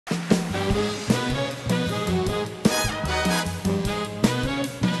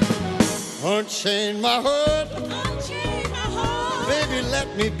Unchain my heart. Unchain my heart. Baby, let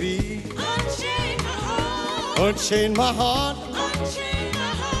me be. Unchain my heart. Unchain my heart. Unchain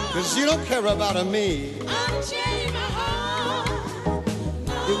my heart. 'Cause you don't care about me. Unchain my heart.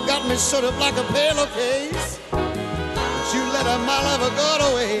 You got me sort of like a pillowcase, but you let my lover go to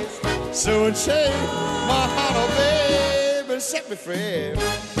waste. So unchain my heart, oh baby, set me free.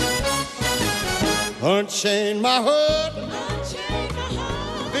 Unchain my heart. Unchain my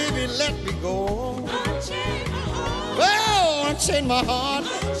heart. Baby, let me go. Unchain my heart. Oh, unchain my heart,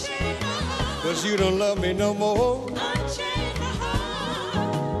 Unchain my heart. 'cause you don't love me no more. Unchain my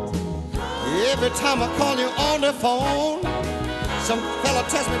heart. Every time I call you on the phone, some fella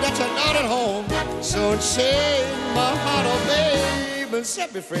tells me that you're not at home. So unchain my heart, oh baby, and set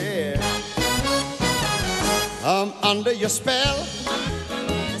me free. I'm under your spell,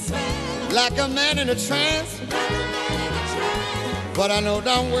 like a man in a trance. But I know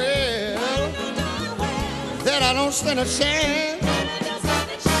damn well that I don't stand a chance.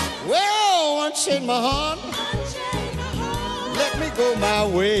 Well, unchain my heart, let me go my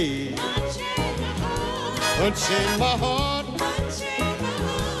way. Unchain my heart,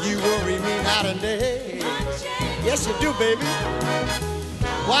 you worry me night and day. Yes, you do, baby.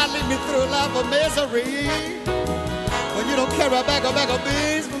 Why lead me through a life of misery when you don't care a bag of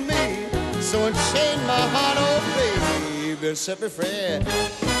beans for me? So unchain my heart, oh baby, set me free.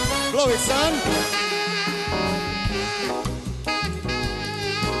 Blow it, son.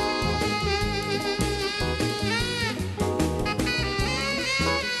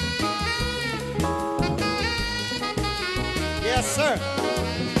 Yes, sir.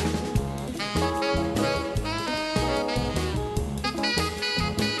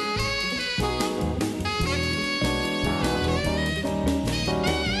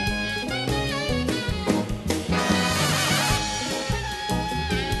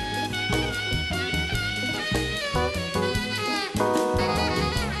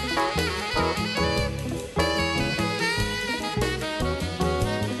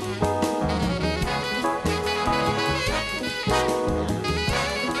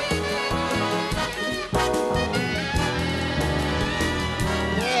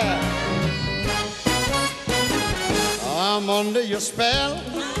 I'm under your spell,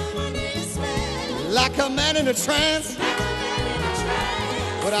 like a man in a trance.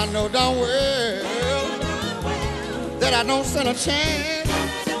 But I know darn well that I don't stand a chance.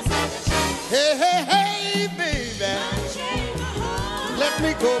 Hey, hey, hey, baby, let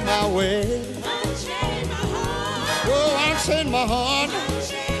me go my way. Oh, unchain my heart,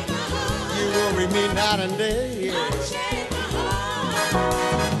 you worry me night and day.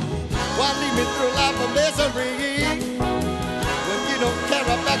 Why lead me through life of misery? Don't care a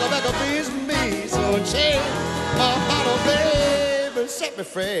bag of beans for me. So unchain my heart, oh baby, set me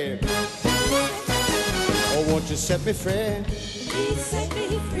free. Oh, won't you set me free? Please set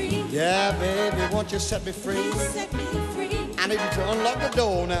me free. Yeah, baby, won't you set me free? Please set me free. I need you to unlock the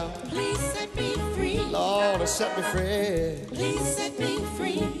door now. Please set me free. Lord, set me free. Please set me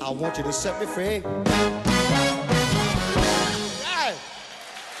free. I want you to set me free.